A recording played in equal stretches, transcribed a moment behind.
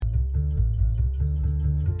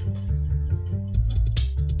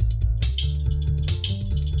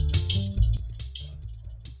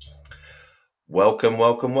Welcome,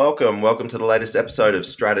 welcome, welcome. Welcome to the latest episode of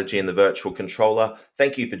Strategy and the Virtual Controller.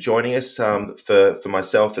 Thank you for joining us for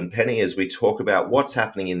myself and Penny as we talk about what's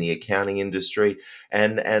happening in the accounting industry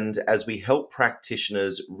and as we help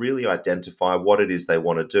practitioners really identify what it is they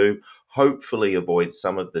want to do, hopefully avoid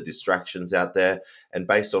some of the distractions out there, and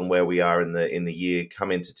based on where we are in the year,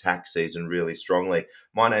 come into tax season really strongly.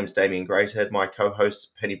 My name's Damien Greathead, my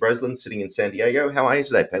co-host Penny Breslin, sitting in San Diego. How are you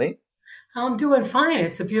today, Penny? I'm doing fine.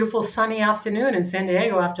 It's a beautiful sunny afternoon in San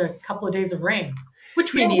Diego after a couple of days of rain,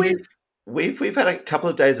 which we Yeah, needed. we've had a couple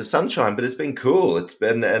of days of sunshine, but it's been cool. It's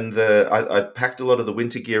been I packed a lot of the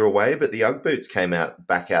winter gear away, but the UGG boots came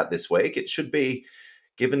back out this week. It should be,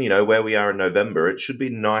 given where we are in November, it should be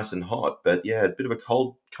nice and hot. But yeah, a bit of a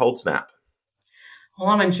cold snap. Well,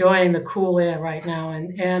 I'm enjoying the cool air right now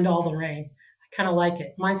and all the rain. I kind of like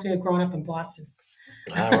it. Reminds me of growing up in Boston.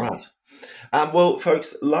 All right. Well,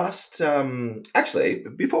 folks, actually,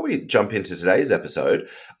 before we jump into today's episode,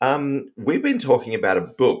 we've been talking about a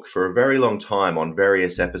book for a very long time on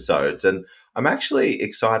various episodes, and I'm actually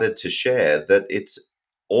excited to share that it's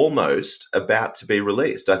almost about to be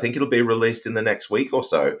released. I think it'll be released in the next week or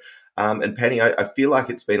so. And Penny, I feel like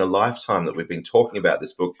it's been a lifetime that we've been talking about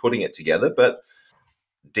this book, putting it together, but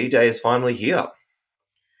D-Day is finally here.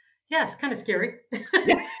 Yeah, it's kind of scary.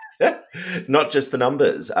 Yeah. Not just the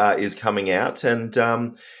numbers is coming out, and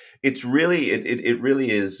it's really it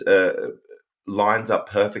really is lines up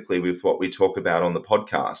perfectly with what we talk about on the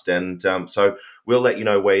podcast, and so we'll let you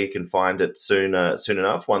know where you can find it soon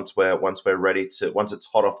enough once we're ready to, once it's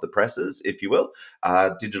hot off the presses, if you will,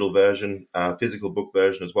 digital version, physical book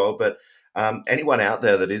version as well. But anyone out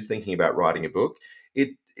there that is thinking about writing a book,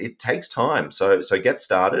 it takes time, so get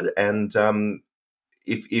started. And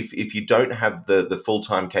if you don't have the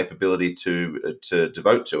full-time capability to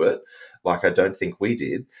devote to it, like I don't think we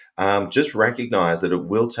did, just recognize that it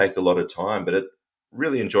will take a lot of time, but it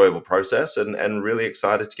really enjoyable process, and really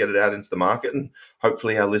excited to get it out into the market, and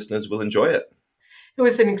hopefully our listeners will enjoy it. It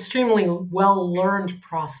was an extremely well-learned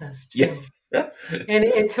process too. Yeah. And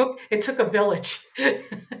it took a village.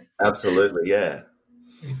 Absolutely, yeah.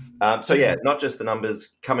 So yeah, not just the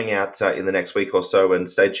numbers coming out in the next week or so, and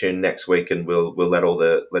stay tuned next week, and we'll let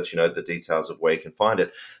you know the details of where you can find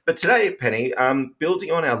it. But today, Penny,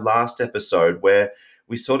 building on our last episode where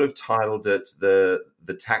we sort of titled it the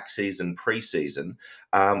tax season pre-season,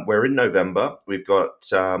 we're in November. We've got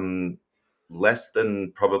less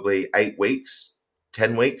than probably 8 weeks,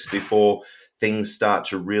 10 weeks before things start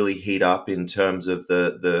to really heat up in terms of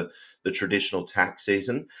the traditional tax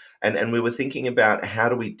season. And we were thinking about how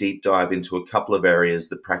do we deep dive into a couple of areas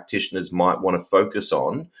that practitioners might want to focus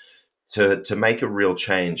on to make a real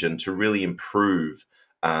change and to really improve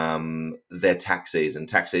their tax season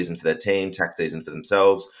for their team, tax season for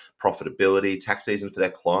themselves, profitability, tax season for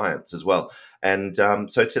their clients as well. And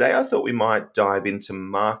so today I thought we might dive into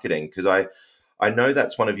marketing, because I know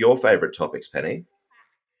that's one of your favorite topics, Penny.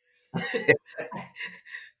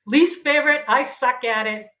 Least favorite, I suck at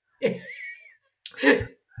it.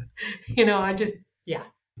 I just, yeah.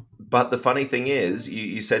 But the funny thing is,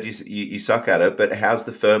 you said you suck at it. But how's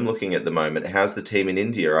the firm looking at the moment? How's the team in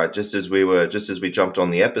India? Right, just as we jumped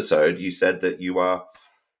on the episode, you said that you are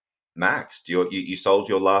maxed. You sold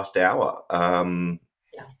your last hour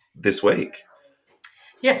Yeah. this week.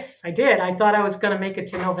 Yes, I did. I thought I was going to make it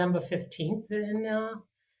to November 15th, and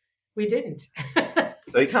we didn't.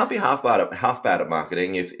 So you can't be half bad at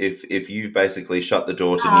marketing if you've basically shut the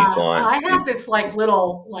door to new clients. I have this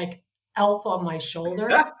little elf on my shoulder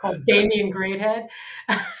called Damien Greathead.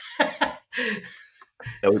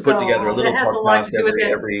 And we put together a little podcast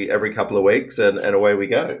every couple of weeks, and away we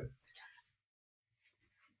go.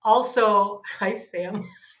 Also, hi Sam.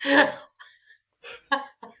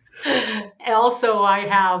 Also, I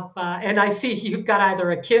have, and I see you've got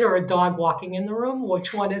either a kid or a dog walking in the room.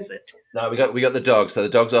 Which one is it? No, we got the dog. So the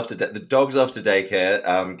dog's off to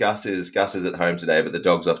daycare. Gus is at home today, but the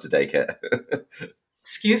dog's off to daycare.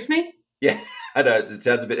 Excuse me? Yeah, I know it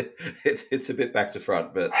sounds a bit. It's a bit back to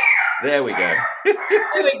front, but there we go. There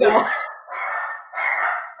we go.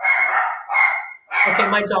 Okay,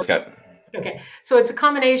 my dog. Let's go. Okay, so it's a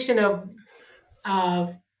combination of,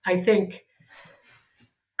 I think,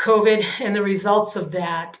 COVID and the results of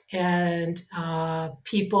that, and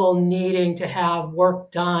people needing to have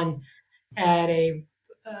work done at in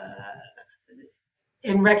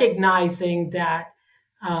recognizing that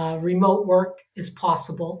remote work is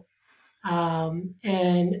possible,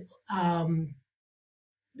 and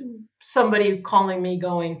somebody calling me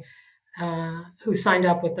going, who signed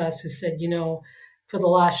up with us, who said, for the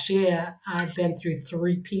last year I've been through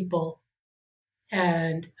 3 people,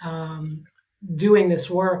 and doing this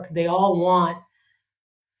work, they all want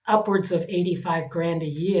upwards of 85 grand a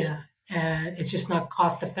year. And it's just not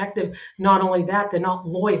cost effective. Not only that, they're not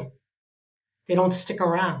loyal. They don't stick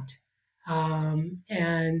around.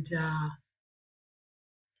 And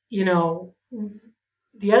you know,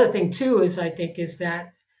 the other thing too is I think is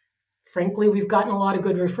that frankly we've gotten a lot of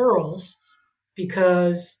good referrals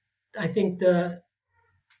because I think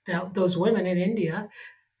those women in India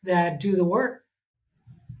that do the work,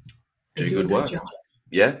 they Do do a good good work. job.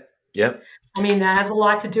 Yeah. Yeah. I mean, that has a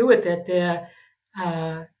lot to do with it. They're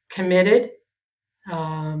committed.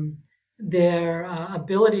 Um, their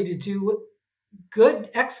ability to do good,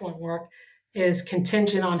 excellent work is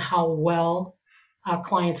contingent on how well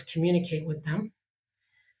clients communicate with them.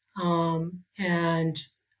 And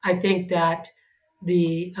I think that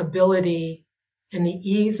the ability and the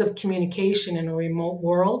ease of communication in a remote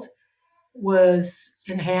world was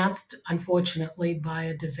enhanced, unfortunately, by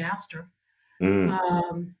a disaster Mm.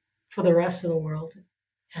 um, for the rest of the world.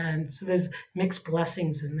 And so there's mixed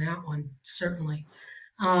blessings in that one, certainly.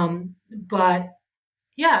 But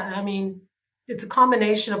yeah, I mean, it's a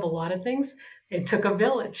combination of a lot of things. It took a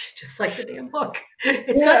village, just like the damn book.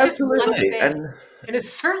 It's Yeah, not just one absolutely. thing. And it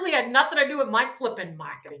certainly had nothing to do with my flipping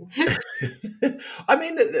marketing. I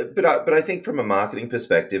mean, but I think from a marketing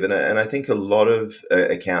perspective, and I think a lot of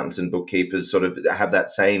accountants and bookkeepers sort of have that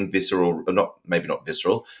same visceral, or not maybe not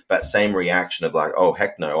visceral, but same reaction of like, oh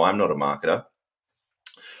heck no, I'm not a marketer.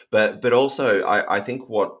 But also, I think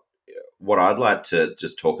what I'd like to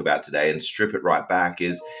just talk about today and strip it right back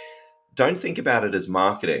is don't think about it as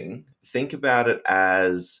marketing. Think about it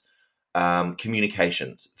as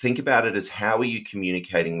communications. Think about it as how are you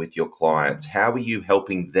communicating with your clients? How are you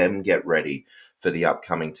helping them get ready for the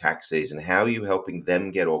upcoming tax season? How are you helping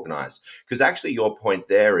them get organized? Because actually, your point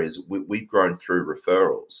there is we've grown through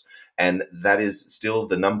referrals. And that is still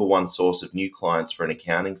the number one source of new clients for an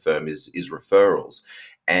accounting firm is referrals.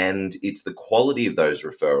 And it's the quality of those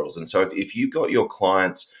referrals. And so if you've got your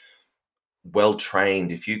clients well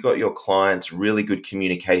trained, if you've got your clients really good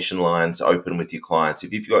communication lines open with your clients,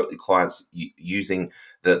 if you've got your clients using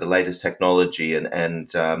the latest technology and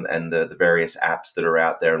the various apps that are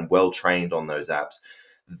out there and well trained on those apps,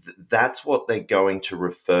 that's what they're going to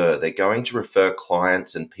refer. They're going to refer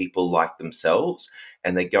clients and people like themselves,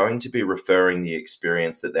 and they're going to be referring the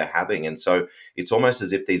experience that they're having. And so it's almost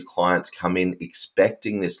as if these clients come in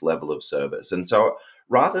expecting this level of service. And so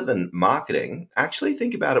rather than marketing, actually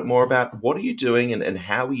think about it more about what are you doing and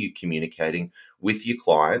how are you communicating with your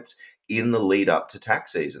clients in the lead up to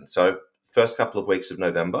tax season. So first couple of weeks of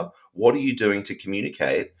November, what are you doing to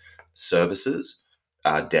communicate services,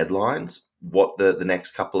 deadlines, what the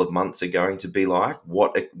next couple of months are going to be like,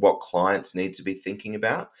 what clients need to be thinking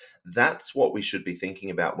about? That's what we should be thinking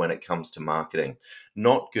about when it comes to marketing.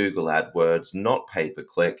 Not Google AdWords, not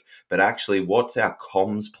pay-per-click, but actually what's our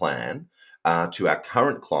comms plan to our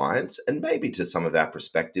current clients and maybe to some of our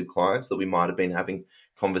prospective clients that we might have been having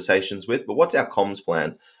conversations with. But what's our comms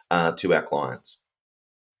plan to our clients?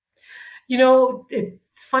 You know,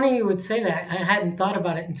 it's funny you would say that. I hadn't thought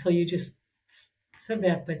about it until you just said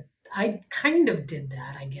that, but I kind of did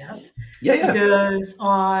that, I guess, Yeah, yeah. because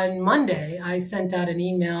on Monday I sent out an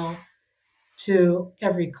email to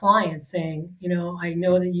every client saying, you know, I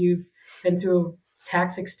know that you've been through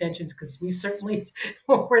tax extensions because we certainly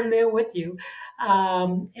were in there with you.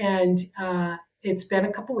 And it's been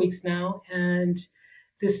a couple weeks now, and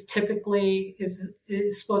this typically is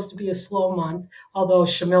supposed to be a slow month. Although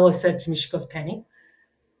Shamila said to me, she goes, Penny,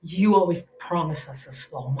 you always promise us a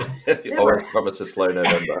slow month. You always Never. promise a slow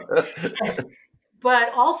November. But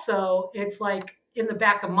also, it's like in the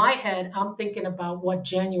back of my head, I'm thinking about what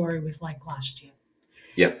January was like last year.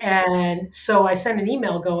 Yeah. And so I sent an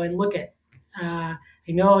email going, look at, I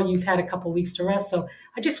know you've had a couple weeks to rest, so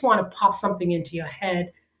I just want to pop something into your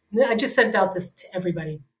head. I just sent out this to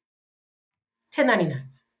everybody.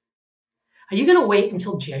 1099s. Are you going to wait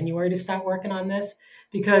until January to start working on this?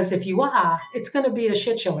 Because if you are, it's going to be a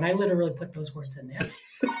shit show. And I literally put those words in there.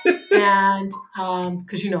 And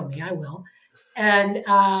because you know me, I will. And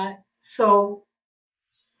so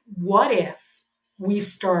what if we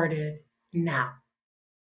started now?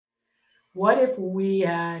 What if we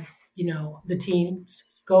had, you know, the teams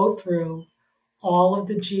go through all of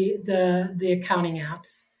the accounting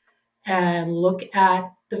apps and look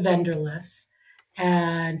at the vendor lists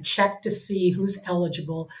and check to see who's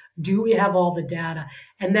eligible? Do we have all the data?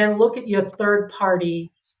 And then look at your third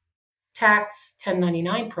party tax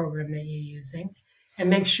 1099 program that you're using and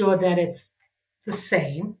make sure that it's the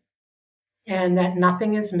same and that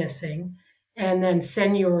nothing is missing, and then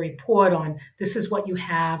send you a report on this is what you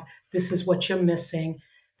have, this is what you're missing,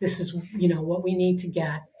 This is, what we need to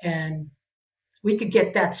get. And we could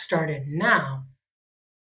get that started now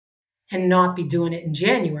and not be doing it in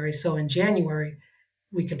January. So in January,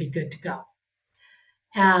 we could be good to go.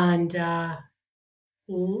 And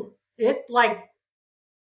it like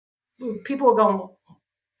people were going,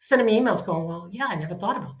 sending me emails going, well, yeah, I never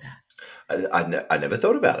thought about that. I never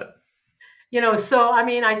thought about it. So,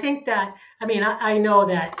 I think that, I know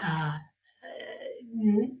that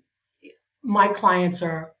my clients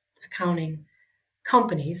are accounting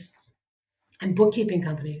companies and bookkeeping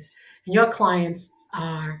companies, and your clients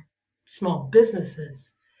are small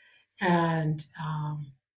businesses. And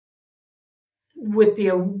with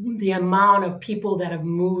the amount of people that have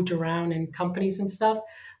moved around in companies and stuff,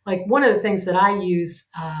 like one of the things that I use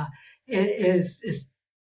is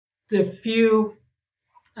the few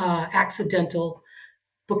accidental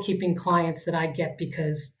bookkeeping clients that I get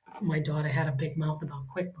because my daughter had a big mouth about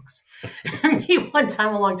QuickBooks. Me one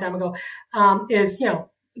time, a long time ago, is,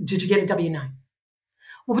 did you get a W-9?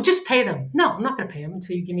 Well, but just pay them. No, I'm not going to pay them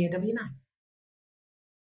until you give me a W-9.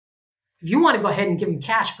 If you want to go ahead and give them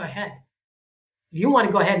cash, go ahead. If you want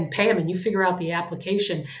to go ahead and pay them and you figure out the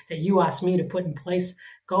application that you asked me to put in place,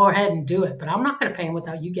 go ahead and do it. But I'm not going to pay them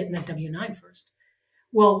without you getting that W-9 first.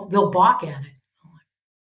 Well, they'll balk at it.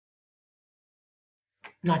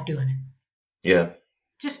 Not doing it. Yeah.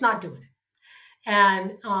 Just not doing it.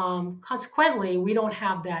 And consequently, we don't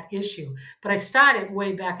have that issue. But I started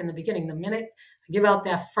way back in the beginning. The minute I give out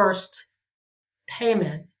that first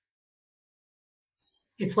payment,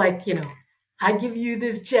 it's like, I give you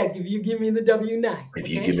this check if you give me the W-9. If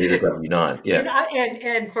you give me the W-9, yeah.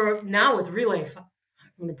 And for now with Relay, I'm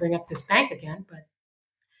going to bring up this bank again, but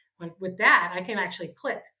with that, I can actually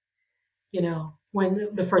click, when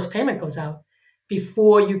the first payment goes out,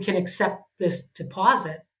 before you can accept this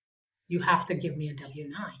deposit, you have to give me a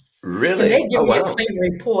W-9. Really? And they give me a clean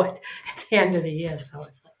report at the end of the year. So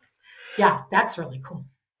it's like, yeah, that's really cool.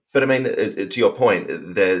 But to your point,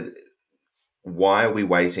 why are we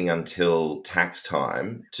waiting until tax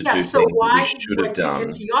time to do things that we should have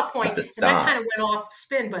done to your point, at the start? And that kind of went off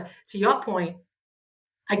spin, but to your point,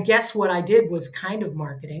 I guess what I did was kind of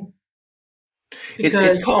marketing.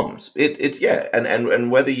 It's comms. It's yeah,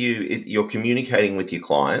 and whether you're communicating with your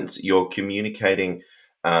clients, you're communicating.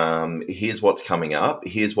 Here's what's coming up.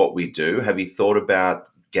 Here's what we do. Have you thought about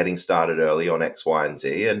getting started early on X, Y, and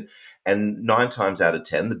Z? And 9 times out of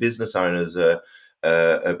 10, the business owners are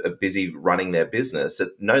busy running their business.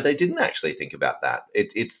 That no, they didn't actually think about that.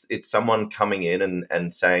 It's someone coming in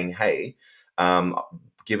and saying, hey,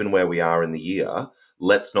 given where we are in the year,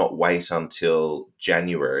 let's not wait until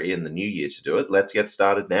January in the new year to do it. Let's get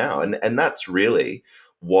started now. And that's really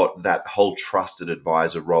what that whole trusted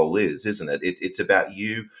advisor role is, isn't it? It's about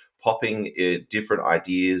you popping different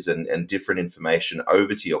ideas and different information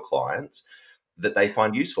over to your clients that they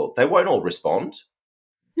find useful. They won't all respond.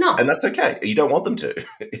 No. And that's okay. You don't want them to.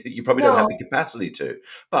 You probably don't have the capacity to.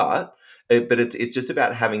 But it's just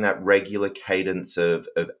about having that regular cadence of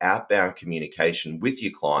outbound communication with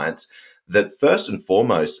your clients that first and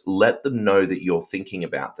foremost, let them know that you're thinking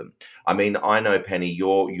about them. I know, Penny,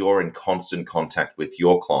 you're in constant contact with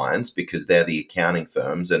your clients because they're the accounting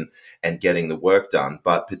firms and getting the work done.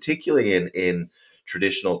 But particularly in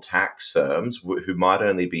traditional tax firms who might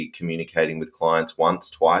only be communicating with clients once,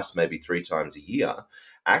 twice, maybe 3 times a year,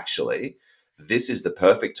 actually, this is the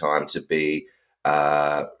perfect time to be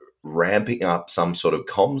ramping up some sort of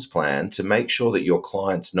comms plan to make sure that your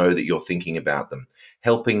clients know that you're thinking about them,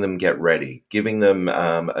 helping them get ready, giving them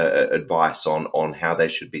advice on how they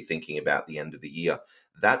should be thinking about the end of the year.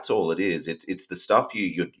 That's all it is. It's the stuff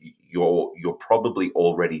you're probably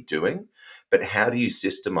already doing, but how do you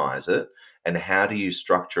systemize it and how do you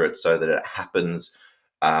structure it so that it happens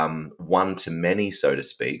one to many, so to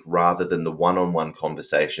speak, rather than the one-on-one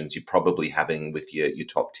conversations you're probably having with your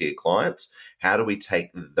top tier clients? How do we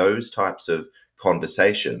take those types of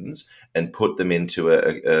conversations and put them into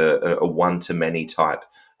a one-to-many type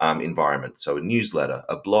environment? So a newsletter,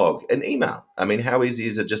 a blog, an email. How easy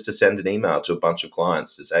is it just to send an email to a bunch of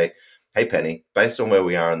clients to say, hey, Penny, based on where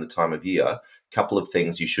we are in the time of year, a couple of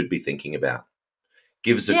things you should be thinking about.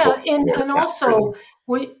 Give us a call. And also,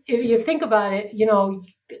 if you think about it,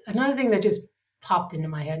 another thing that just popped into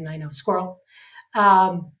my head, and I know squirrel,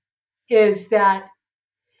 is that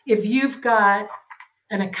if you've got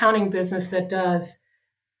an accounting business that does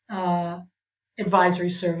advisory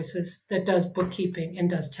services, that does bookkeeping and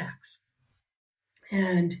does tax,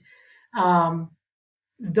 and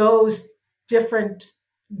those different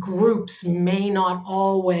groups may not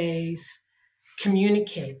always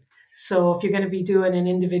communicate. So if you're going to be doing an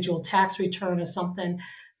individual tax return or something,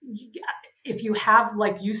 if you have,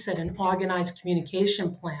 like you said, an organized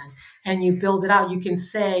communication plan and you build it out, you can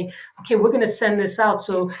say, okay, we're going to send this out.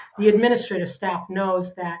 So the administrative staff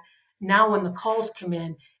knows that now when the calls come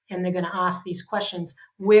in and they're going to ask these questions,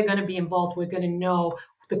 we're going to be involved. We're going to know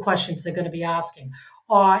the questions they're going to be asking.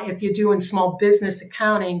 Or if you're doing small business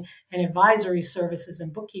accounting and advisory services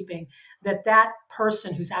and bookkeeping, that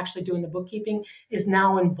person who's actually doing the bookkeeping is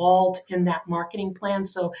now involved in that marketing plan.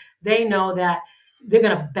 So they know that they're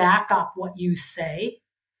going to back up what you say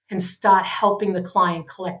and start helping the client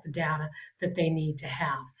collect the data that they need to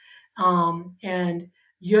have. And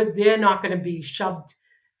they're not going to be shoved,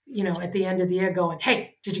 at the end of the year going,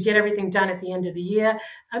 hey, did you get everything done at the end of the year?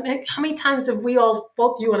 I mean, how many times have we all,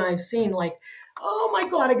 both you and I have seen like, oh my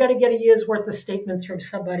God, I got to get a year's worth of statements from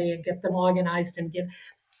somebody and get them organized and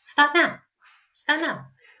start now. Start now.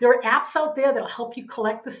 There are apps out there that'll help you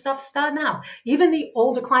collect the stuff. Start now. Even the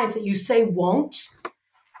older clients that you say won't,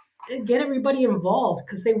 get everybody involved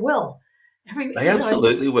because they will. They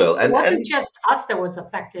absolutely will. It wasn't just us that was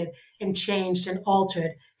affected and changed and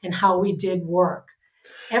altered in how we did work.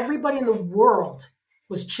 Everybody in the world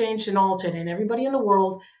was changed and altered, and everybody in the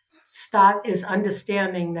world is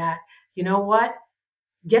understanding that, you know what?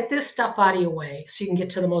 Get this stuff out of your way so you can get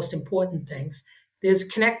to the most important things. There's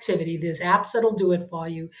connectivity. There's apps that'll do it for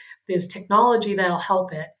you. There's technology that'll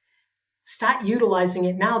help it. Start utilizing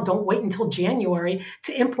it now. Don't wait until January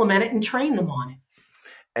to implement it and train them on it.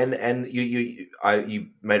 And you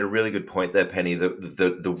made a really good point there, Penny.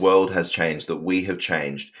 The world has changed, that we have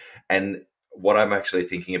changed. And what I'm actually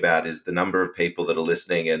thinking about is the number of people that are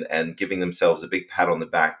listening and giving themselves a big pat on the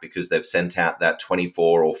back because they've sent out that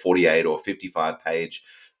 24 or 48 or 55 page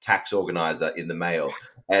tax organizer in the mail.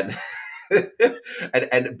 And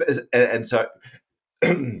and so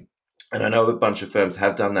and I know a bunch of firms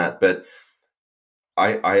have done that, but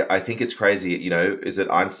I think it's crazy. Is it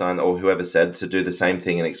Einstein or whoever said to do the same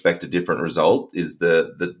thing and expect a different result is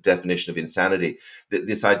the definition of insanity.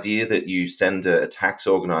 This idea that you send a tax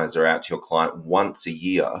organizer out to your client once a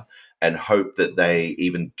year and hope that they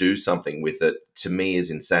even do something with it, to me, is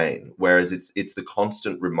insane. Whereas it's the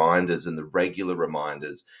constant reminders and the regular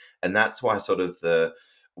reminders. And that's why sort of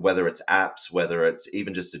whether it's apps, whether it's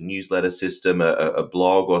even just a newsletter system, a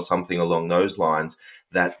blog or something along those lines,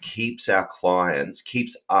 that keeps our clients,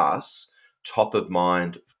 keeps us top of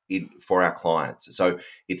mind for our clients. So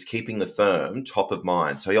it's keeping the firm top of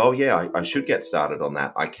mind. So, oh yeah, I should get started on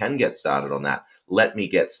that. I can get started on that. Let me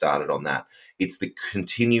get started on that. It's the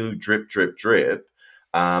continued drip, drip, drip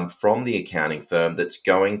from the accounting firm that's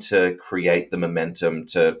going to create the momentum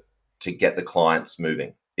to get the clients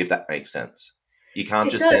moving, if that makes sense. You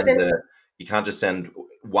can't just send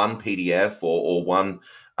one PDF or one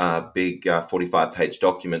big 45-page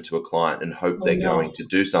document to a client and hope they're going to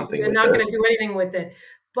do something with it. They're not going to do anything with it.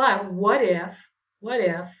 But what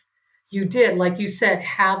if you did, like you said,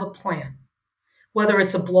 have a plan? Whether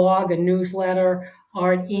it's a blog, a newsletter,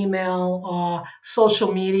 or an email, or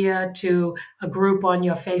social media to a group on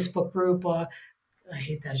your Facebook group, or I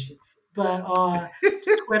hate that shit, but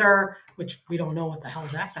Twitter, which we don't know what the hell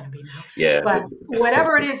is that going to be now. Yeah. But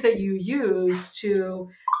whatever it is that you use to,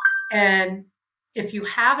 and if you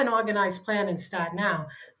have an organized plan and start now,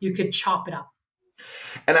 you could chop it up.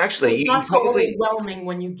 And actually, it's not so overwhelming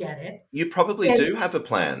when you get it. You probably do have a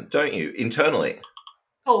plan, don't you, internally?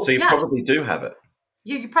 Oh, so you probably do have it.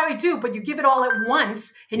 You probably do, but you give it all at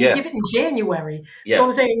once, and you give it in January. Yeah. So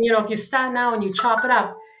I'm saying, if you start now and you chop it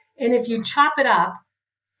up, and if you chop it up,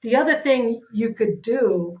 the other thing you could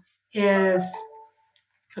do is,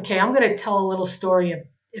 okay, I'm going to tell a little story.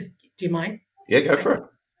 Do you mind? Yeah, go for it.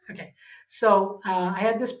 Okay. So I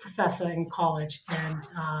had this professor in college, and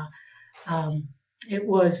it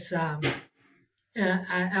was,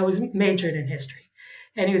 I was majored in history,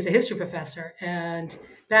 and he was a history professor. And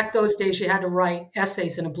back those days, you had to write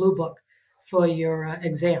essays in a blue book for your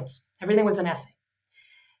exams. Everything was an essay.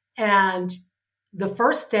 And the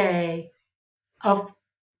first day of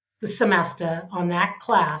the semester on that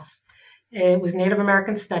class, it was Native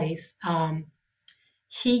American Studies.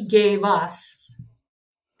 He gave us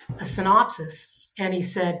a synopsis, and he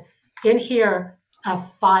said, in here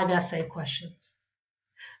are 5 essay questions.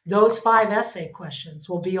 Those 5 essay questions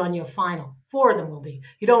will be on your final. 4 of them will be.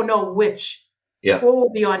 You don't know which. Yeah. 4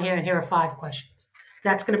 will be on here, and here are 5 questions.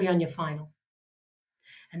 That's going to be on your final.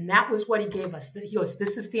 And that was what he gave us. He goes,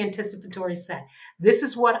 this is the anticipatory set. This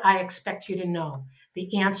is what I expect you to know,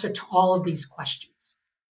 the answer to all of these questions.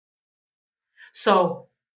 So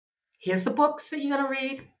here's the books that you're going to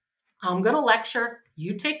read. I'm going to lecture.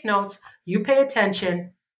 You take notes. You pay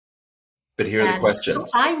attention. But here are the questions. So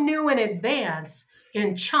I knew in advance,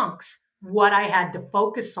 in chunks, what I had to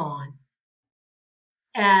focus on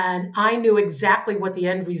And I knew exactly what the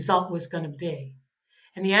end result was going to be.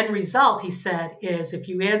 And the end result, he said, is if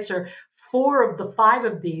you answer 4 of the 5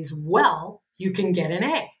 of these well, you can get an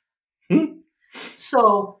A.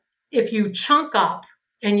 So if you chunk up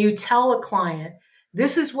and you tell a client,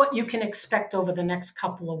 this is what you can expect over the next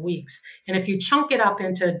couple of weeks. And if you chunk it up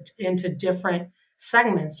into different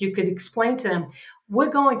segments, you could explain to them, we're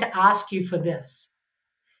going to ask you for this.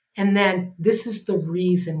 And then this is the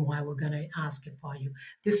reason why we're going to ask it for you.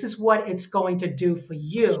 This is what it's going to do for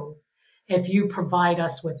you if you provide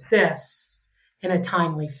us with this in a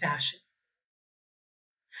timely fashion.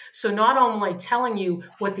 So not only telling you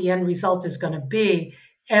what the end result is going to be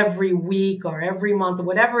every week or every month or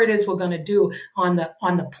whatever it is we're going to do on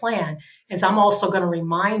the plan, is I'm also going to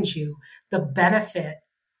remind you the benefit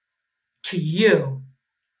to you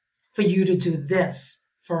for you to do this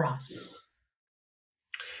for us.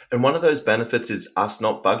 And one of those benefits is us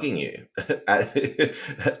not bugging you,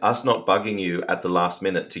 us not bugging you at the last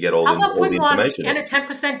minute to get all the information and a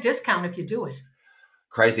 10% discount if you do it.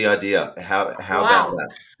 Crazy idea. How about that?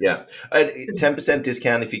 Yeah. 10%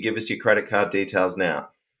 discount if you give us your credit card details now.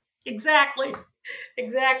 Exactly.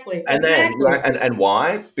 And then, and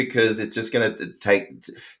why? Because it's just going to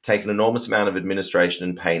take an enormous amount of administration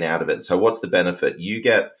and pain out of it. So what's the benefit? You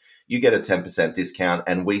get a 10% discount,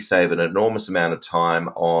 and we save an enormous amount of time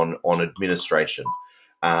on administration.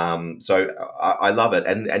 So I love it.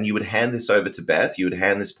 And you would hand this over to Beth. You would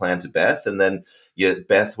hand this plan to Beth, and then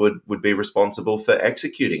Beth would be responsible for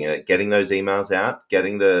executing it, getting those emails out,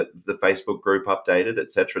 getting the Facebook group updated,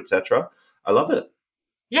 et cetera, et cetera. I love it.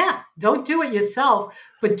 Yeah, don't do it yourself,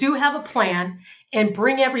 but do have a plan and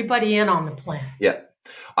bring everybody in on the plan. Yeah.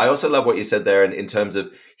 I also love what you said there in terms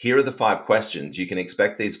of, here are the 5 questions. You can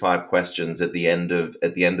expect these 5 questions at the end of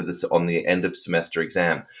this, on the end of semester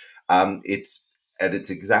exam. It's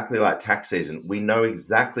exactly like tax season. We know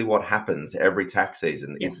exactly what happens every tax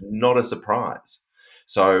season. Yeah. It's not a surprise.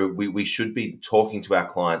 So we should be talking to our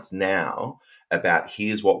clients now about,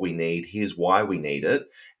 here's what we need, here's why we need it,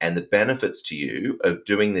 and the benefits to you of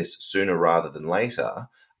doing this sooner rather than later.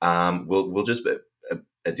 Will just be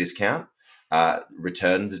a discount,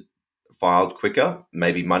 returns filed quicker,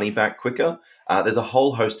 maybe money back quicker. There's a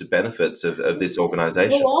whole host of benefits of this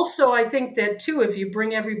organization. Well, also, I think that too, if you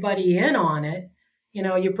bring everybody in on it,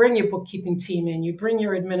 you bring your bookkeeping team in, you bring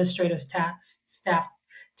your administrative staff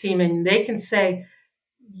team in, they can say,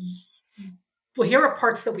 well, here are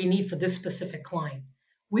parts that we need for this specific client.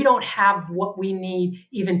 We don't have what we need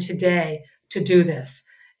even today to do this.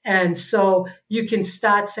 And so you can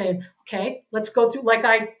start saying, okay, let's go through, like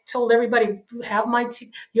I told everybody, have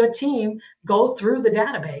your team go through the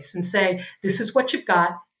database and say, this is what you've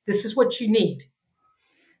got, this is what you need.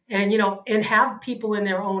 And, and have people in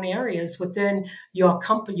their own areas within your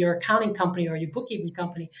company, your accounting company or your bookkeeping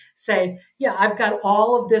company say, yeah, I've got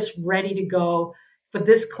all of this ready to go. For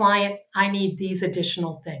this client, I need these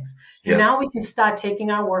additional things. And now we can start taking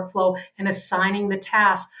our workflow and assigning the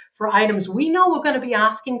tasks for items we know we're going to be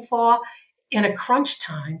asking for in a crunch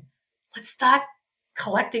time. Let's start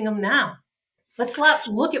collecting them now. Let's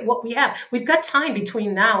look at what we have. We've got time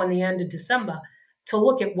between now and the end of December to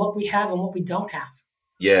look at what we have and what we don't have.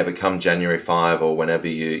 Yeah, but come January 5 or whenever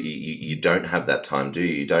you don't have that time, do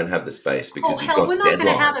you? You don't have the space because you've got we're not going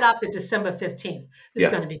to have it after December 15th.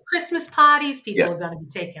 There's going to be Christmas parties. People are going to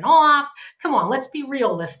be taken off. Come on, let's be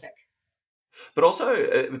realistic. But also,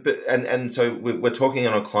 and so we're talking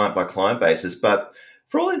on a client by client basis, but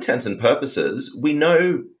for all intents and purposes, we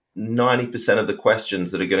know 90% of the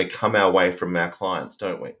questions that are going to come our way from our clients,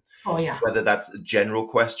 don't we? Oh, yeah. Whether that's general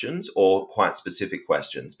questions or quite specific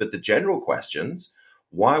questions. But the general questions,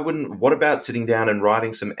 what about sitting down and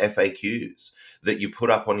writing some FAQs that you put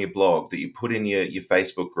up on your blog, that you put in your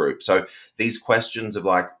Facebook group? So these questions of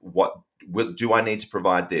like, do I need to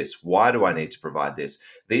provide this? Why do I need to provide this?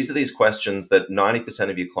 These are these questions that 90%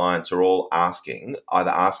 of your clients are all asking,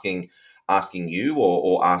 either asking you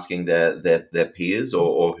or asking their peers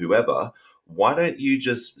or whoever. Why don't you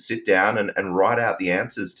just sit down and write out the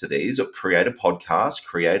answers to these, or create a podcast,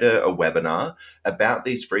 create a webinar about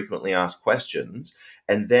these frequently asked questions.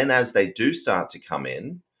 And then as they do start to come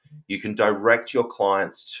in, you can direct your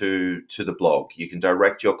clients to the blog. You can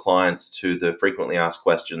direct your clients to the frequently asked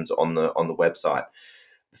questions on the website.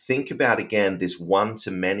 Think about, again, this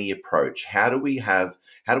one-to-many approach. How do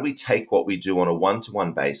we take what we do on a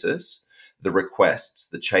one-to-one basis, the requests,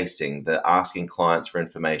 the chasing, the asking clients for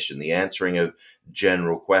information, the answering of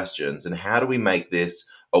general questions, and how do we make this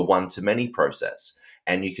a one-to-many process?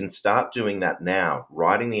 And you can start doing that now,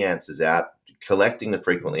 writing the answers out, collecting the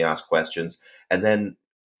frequently asked questions, and then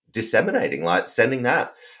disseminating, like sending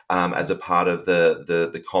that as a part of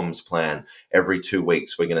the comms plan. Every 2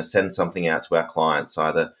 weeks, we're going to send something out to our clients,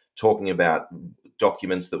 either talking about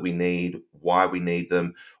documents that we need, why we need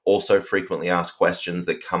them, also frequently asked questions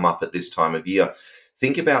that come up at this time of year.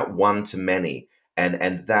 Think about one to many,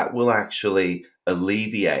 and that will actually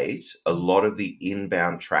alleviate a lot of the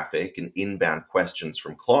inbound traffic and inbound questions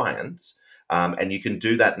from clients. And you can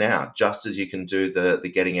do that now, just as you can do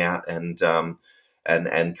the getting out and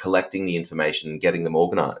collecting the information and getting them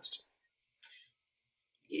organized.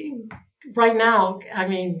 Right now, I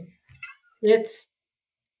mean, it's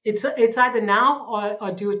either now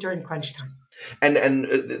or do it during crunch time. And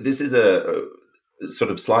this is a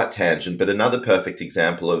sort of slight tangent, but another perfect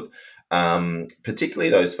example of particularly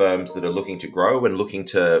those firms that are looking to grow and looking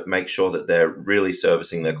to make sure that they're really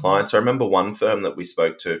servicing their clients. I remember one firm that we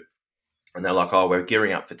spoke to, and they're like, "Oh, we're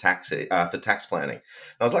gearing up for tax planning." And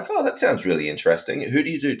I was like, "Oh, that sounds really interesting. Who do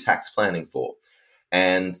you do tax planning for?"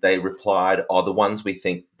 And they replied, "Oh, the ones we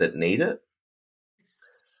think that need it."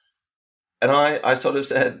 And I sort of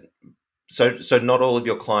said, so not all of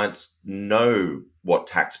your clients know what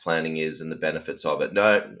tax planning is and the benefits of it.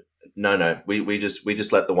 No. We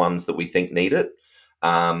just let the ones that we think need it.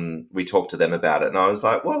 We talk to them about it. And I was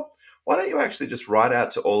like, well, why don't you actually just write out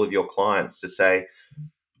to all of your clients to say,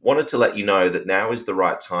 wanted to let you know that now is the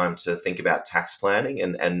right time to think about tax planning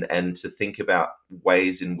and to think about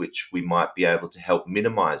ways in which we might be able to help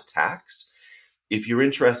minimize tax. If you're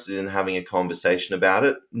interested in having a conversation about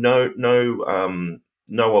it, no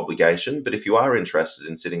obligation. But if you are interested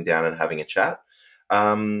in sitting down and having a chat,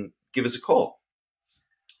 give us a call.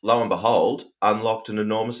 Lo and behold, unlocked an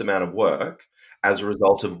enormous amount of work as a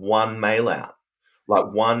result of one mail out,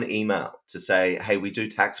 like one email to say, "Hey, we do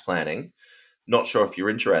tax planning. Not sure if you're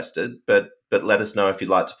interested, but let us know if you'd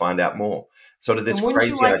like to find out more." Sort of this and wouldn't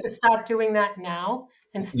crazy. You like to start doing that now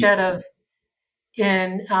instead of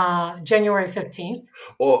in January 15th?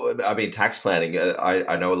 Or, I mean, tax planning,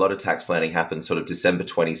 I know a lot of tax planning happens sort of December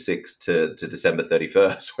 26th to December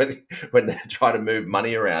 31st when they're trying to move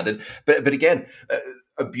money around. But again,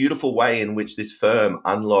 a beautiful way in which this firm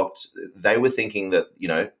unlocked, they were thinking that,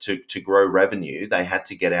 to grow revenue, they had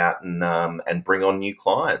to get out and bring on new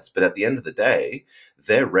clients. But at the end of the day,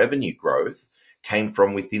 their revenue growth came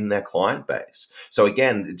from within their client base. So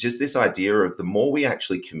again, just this idea of the more we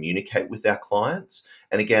actually communicate with our clients,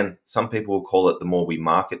 and again, some people will call it the more we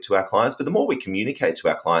market to our clients, but the more we communicate to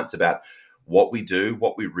our clients about what we do,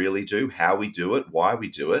 what we really do, how we do it, why we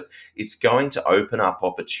do it, it's going to open up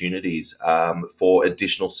opportunities for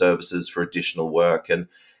additional services, for additional work. And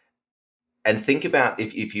think about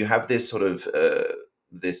if you have this sort of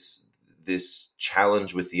this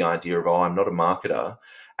challenge with the idea of, oh, I'm not a marketer,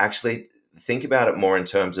 actually think about it more in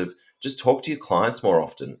terms of just talk to your clients more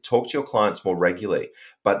often, talk to your clients more regularly,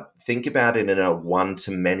 but think about it in a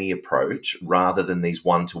one-to-many approach rather than these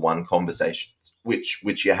one-to-one conversations,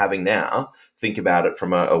 which you're having now. Think about it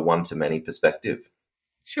from a one-to-many perspective.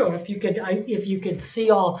 Sure. If you could see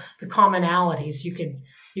all the commonalities, you could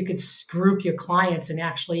group your clients and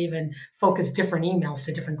actually even focus different emails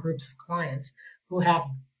to different groups of clients who have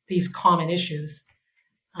these common issues.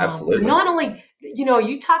 Absolutely. Not only,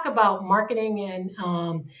 you talk about marketing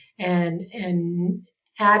and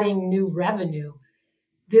adding new revenue.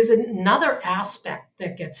 There's another aspect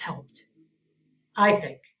that gets helped, I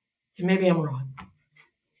think, and maybe I'm wrong.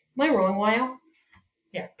 Am I wrong, Wyo?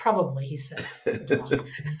 Yeah, probably, he says.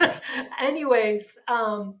 Anyways,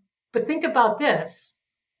 but think about this.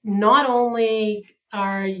 Not only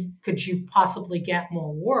could you possibly get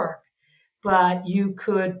more work, but you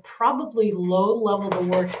could probably load level the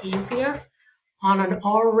work easier on an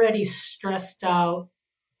already stressed out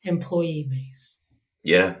employee base.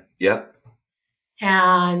 Yeah.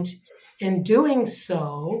 And in doing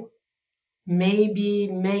so, maybe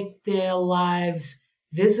make their lives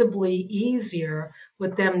visibly easier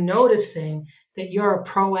with them noticing that you're a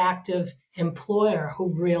proactive employer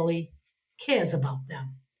who really cares about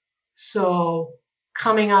them. So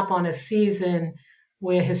coming up on a season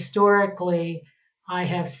where historically I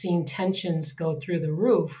have seen tensions go through the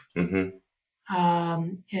roof,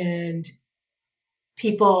 and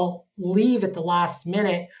people leave at the last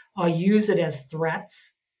minute or use it as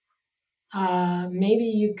threats, maybe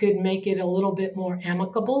you could make it a little bit more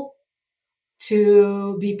amicable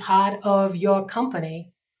to be part of your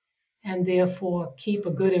company and therefore keep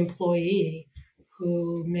a good employee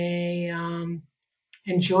who may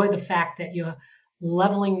enjoy the fact that you're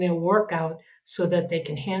leveling their work out so that they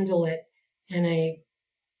can handle it in a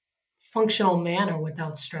functional manner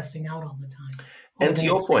without stressing out all the time And over the to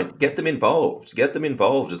your next 6 point, get them months. involved. Get them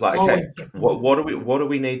involved. It's like, okay, Always get them involved. what do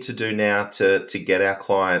we need to do now to get our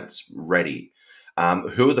clients ready?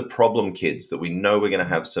 Who are the problem kids that we know we're going to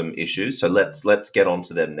have some issues? So let's get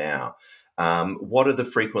onto them now. What are the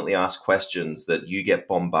frequently asked questions that you get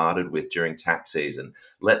bombarded with during tax season?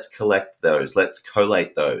 Let's collect those. Let's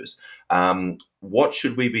collate those. What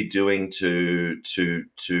should we be doing to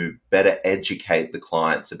better educate the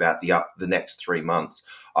clients about the next 3 months?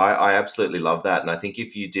 I absolutely love that, and I think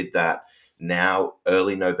if you did that now,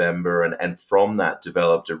 early November, and from that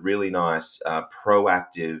developed a really nice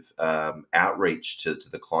proactive outreach to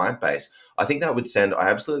the client base. I think that would send, I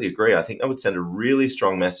absolutely agree. I think that would send a really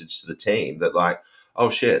strong message to the team that, like, oh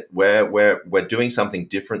shit, we're doing something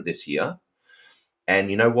different this year. And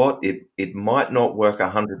you know what? It might not work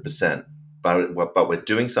 100%, but we're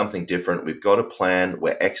doing something different. We've got a plan.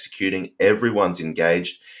 We're executing. Everyone's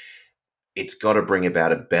engaged. It's got to bring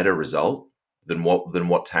about a better result than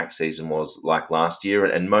what tax season was like last year.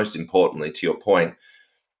 And most importantly, to your point,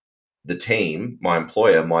 the team, my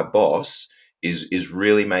employer, my boss, is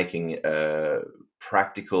really making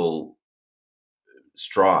practical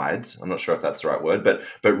strides. I'm not sure if that's the right word, but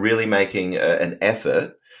really making an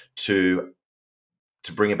effort to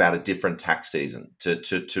bring about a different tax season,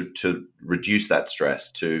 to reduce that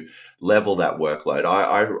stress, to level that workload.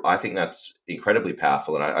 I think that's incredibly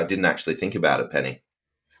powerful, and I didn't actually think about it, Penny.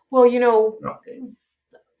 Well, No.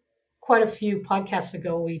 quite a few podcasts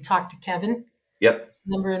ago, we talked to Kevin, Yep.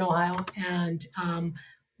 number in Ohio, and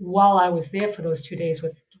while I was there for those 2 days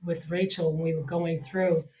with Rachel, when we were going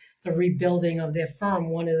through the rebuilding of their firm,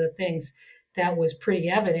 one of the things that was pretty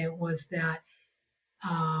evident was that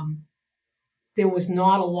um, there was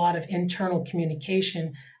not a lot of internal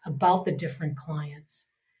communication about the different clients.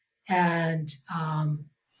 And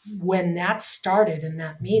when that started in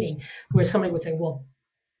that meeting, where somebody would say, well,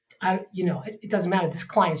 it doesn't matter. This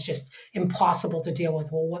client's just impossible to deal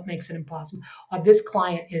with. Well, what makes it impossible? Or this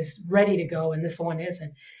client is ready to go and this one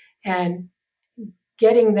isn't. And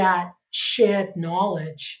getting that shared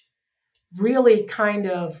knowledge really kind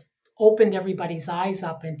of opened everybody's eyes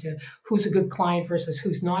up into who's a good client versus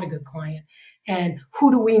who's not a good client. And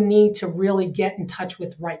who do we need to really get in touch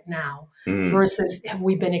with right now versus have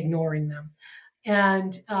we been ignoring them?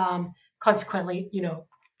 And consequently,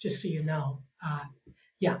 just so you know,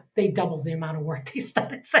 they doubled the amount of work they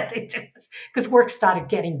started sending to us because work started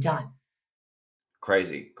getting done.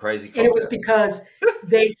 Crazy concept. And it was because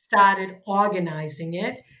they started organizing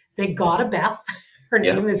it. They got a Beth. Her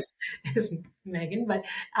name is Megan, but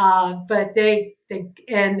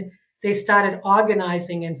they started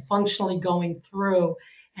organizing and functionally going through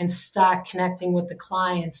and start connecting with the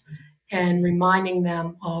clients and reminding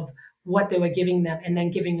them of what they were giving them and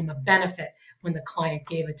then giving them a benefit when the client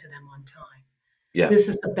gave it to them on time. Yeah. This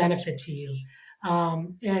is the benefit to you.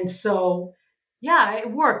 And so,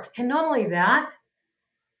 it worked. And not only that,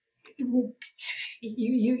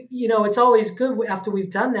 it's always good after we've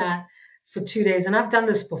done that for 2 days. And I've done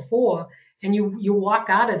this before. And you walk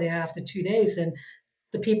out of there after 2 days and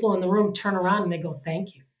the people in the room turn around and they go, thank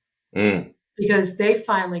you. Because they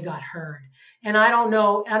finally got heard. And I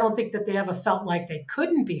don't think that they ever felt like they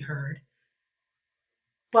couldn't be heard.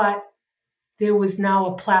 But there was now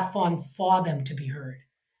a platform for them to be heard.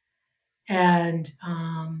 And,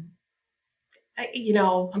 I'm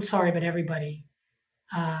sorry, but everybody,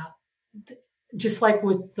 just like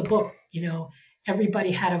with the book,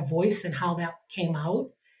 everybody had a voice in how that came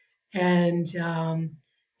out. And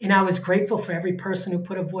I was grateful for every person who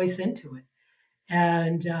put a voice into it.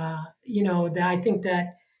 And, I think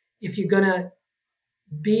that if you're going to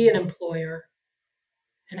be an employer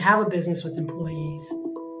and have a business with employees,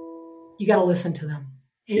 you got to listen to them.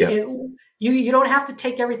 You don't have to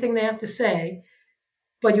take everything they have to say,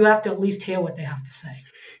 but you have to at least hear what they have to say.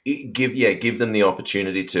 Give them the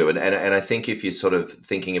opportunity to. And I think if you're sort of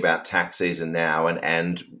thinking about tax season now,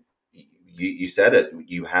 and you said it,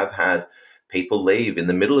 you have had people leave in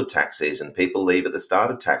the middle of tax season, people leave at the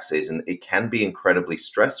start of tax season. It can be incredibly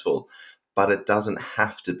stressful, but it doesn't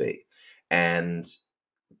have to be.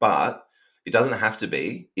 But it doesn't have to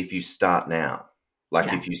be if you start now.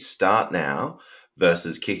 If you start now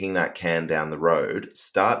versus kicking that can down the road,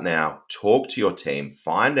 start now, talk to your team,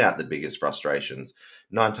 find out the biggest frustrations.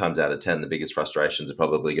 9 times out of 10, the biggest frustrations are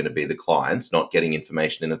probably going to be the clients not getting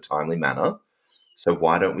information in a timely manner. So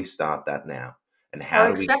why don't we start that now? And how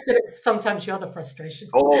do we accept it? Sometimes you're the frustration.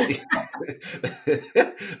 Oh,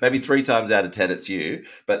 maybe 3 times out of 10 it's you,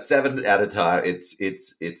 but 7 out of time it's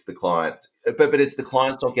the clients. But it's the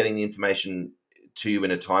clients not getting the information to you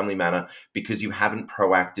in a timely manner because you haven't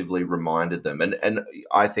proactively reminded them. And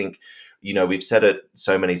I think, we've said it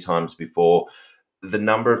so many times before, the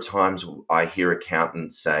number of times I hear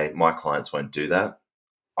accountants say, my clients won't do that,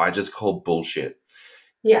 I just call bullshit.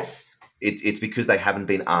 Yes. It's because they haven't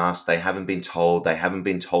been asked, they haven't been told, they haven't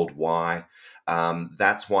been told why.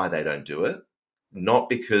 That's why they don't do it. Not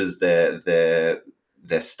because they're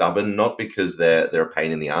stubborn, not because they're a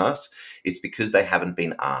pain in the ass. It's because they haven't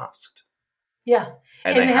been asked Yeah. and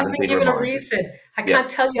And they they haven't haven't been been given a reminded. reason. I Yeah. can't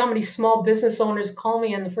tell you how many small business owners call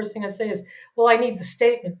me, and the first thing I say is, well, I need the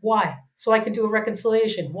statement. Why? So I can do a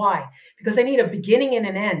reconciliation. Why? Because I need a beginning and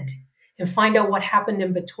an end and find out what happened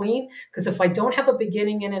in between. Because if I don't have a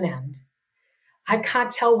beginning and an end, I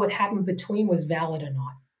can't tell what happened between was valid or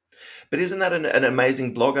not. But isn't that an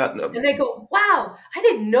amazing blog art? And they go, wow, I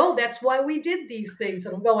didn't know that's why we did these things.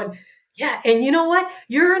 And I'm going, yeah. And you know what?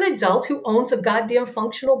 You're an adult who owns a goddamn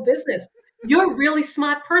functional business. You're a really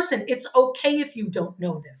smart person. It's okay if you don't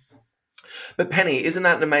know this. But Penny, isn't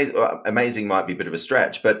that an amazing might be a bit of a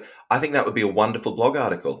stretch, but I think that would be a wonderful blog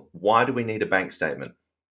article. Why do we need a bank statement?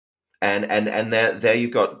 And there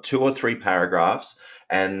you've got 2 or 3 paragraphs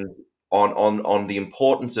and on the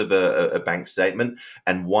importance of a bank statement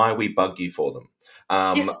and why we bug you for them.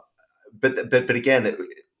 Um, Yes. but again,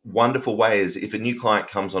 wonderful ways if a new client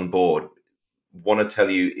comes on board, want to tell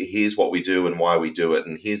you here's what we do and why we do it,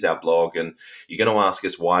 and here's our blog, and you're going to ask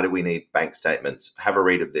us why do we need bank statements. Have a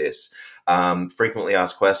read of this. Frequently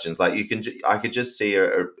asked questions, like I could just see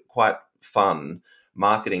a quite fun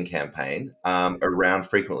marketing campaign around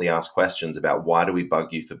frequently asked questions about why do we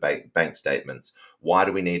bug you for bank statements, why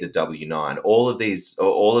do we need a W-9, all of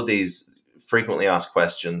these frequently asked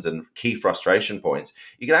questions and key frustration points.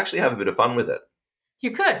 You can actually have a bit of fun with it.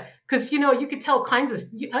 You could, because you could tell kinds of.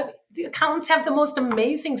 The accountants have the most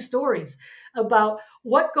amazing stories about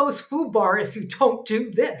what goes FUBAR if you don't do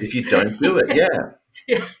this. If you don't do it,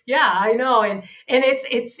 yeah. Yeah, I know, and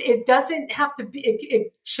it doesn't have to be.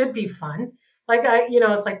 It should be fun. Like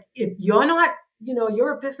it's like if you're not,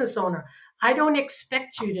 you're a business owner. I don't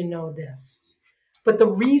expect you to know this. But the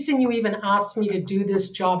reason you even asked me to do this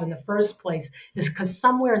job in the first place is because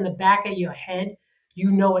somewhere in the back of your head,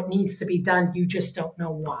 you know it needs to be done. You just don't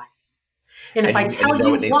know why. And if And I you tell know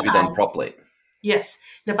you it needs to be why, done properly. yes.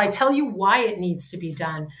 And if I tell you why it needs to be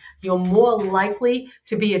done, you're more likely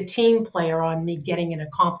to be a team player on me getting it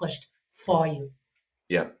accomplished for you.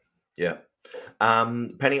 Yeah, yeah.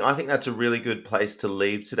 Penny, I think that's a really good place to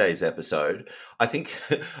leave today's episode. I think,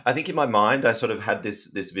 I think in my mind, I sort of had this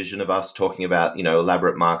vision of us talking about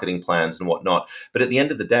elaborate marketing plans and whatnot. But at the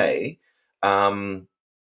end of the day, um,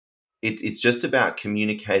 it's just about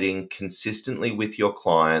communicating consistently with your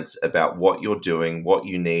clients about what you're doing, what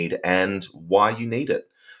you need, and why you need it.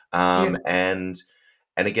 Yes. And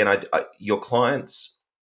again, your clients,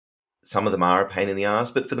 some of them are a pain in the ass,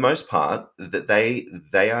 but for the most part, that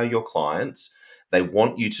they are your clients. They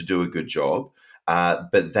want you to do a good job,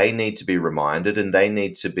 but they need to be reminded and they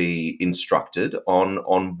need to be instructed on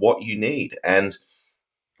what you need. And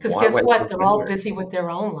Because why guess wait what? till They're all January? busy with their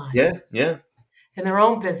own Yeah, lives yeah. and their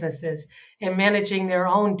own businesses and managing their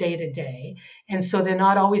own day to day. And so they're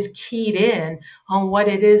not always keyed in on what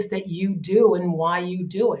it is that you do and why you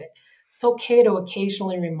do it. It's okay to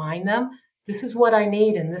occasionally remind them, this is what I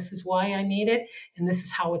need and this is why I need it. And this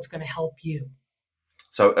is how it's going to help you.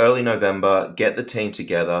 So early November, get the team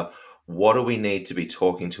together. What do we need to be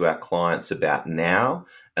talking to our clients about now?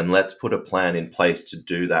 And let's put a plan in place to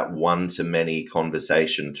do that one-to-many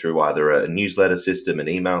conversation through either a newsletter system, an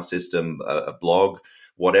email system, a blog,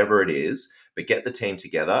 whatever it is. But get the team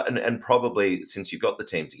together and probably, since you've got the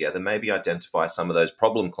team together, maybe identify some of those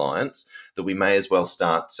problem clients that we may as well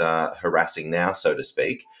start harassing now, so to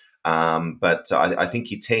speak. But I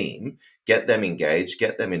think your team, get them engaged,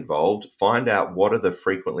 get them involved, find out what are the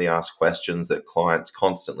frequently asked questions that clients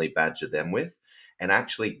constantly badger them with, and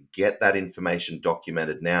actually get that information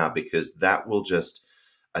documented now, because that will just,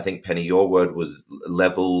 I think, Penny, your word was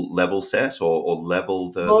level set or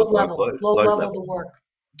level the workload, Low level the work.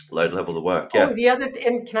 load level the work. Oh, Yeah,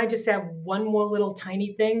 and can I just add one more little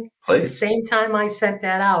tiny thing? At the please. same time I sent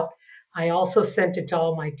that out, I also sent it to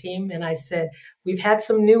all my team and I said, we've had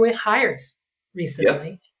some new hires Yeah,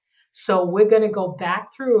 recently. So we're going to go back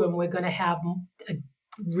through and we're going to have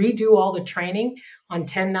redo all the training on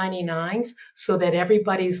 1099s so that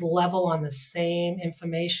everybody's level on the same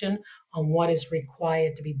information on what is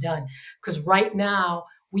required to be done. Because right now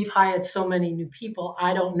we've hired so many new people,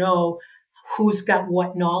 I don't know who's got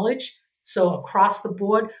what knowledge. So across the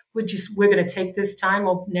board, we're going to take this time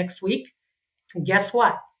of next week. And guess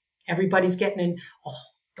what? Everybody's getting in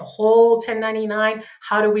the whole 1099.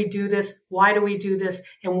 How do we do this? Why do we do this?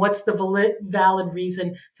 And what's the valid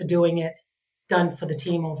reason for doing it done for the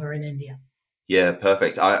team over in India? Yeah,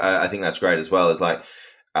 perfect. I think that's great as well. Is like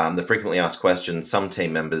the frequently asked questions. Some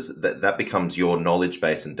team members that becomes your knowledge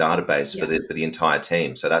base and database for Yes, the entire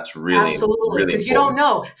team. So that's absolutely. really Because you don't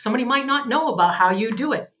important. know. Somebody might not know about how you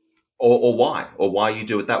do it. Or why you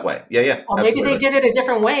do it that way. Yeah, yeah, Or maybe they absolutely. did it a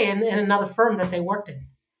different way in another firm that they worked in.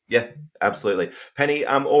 Yeah, absolutely. Penny,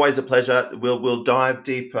 always a pleasure. We'll dive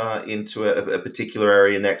deeper into a particular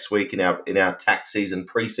area next week in our tax season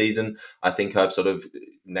pre-season. I think I've sort of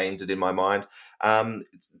named it in my mind.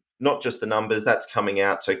 It's not just the numbers that's coming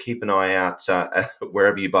out, so keep an eye out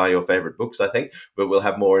wherever you buy your favorite books. I think, but we'll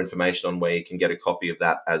have more information on where you can get a copy of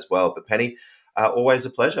that as well. But Penny, always a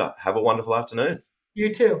pleasure. Have a wonderful afternoon.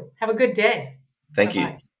 You too. Have a good day. Bye Thank you.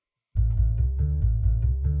 bye.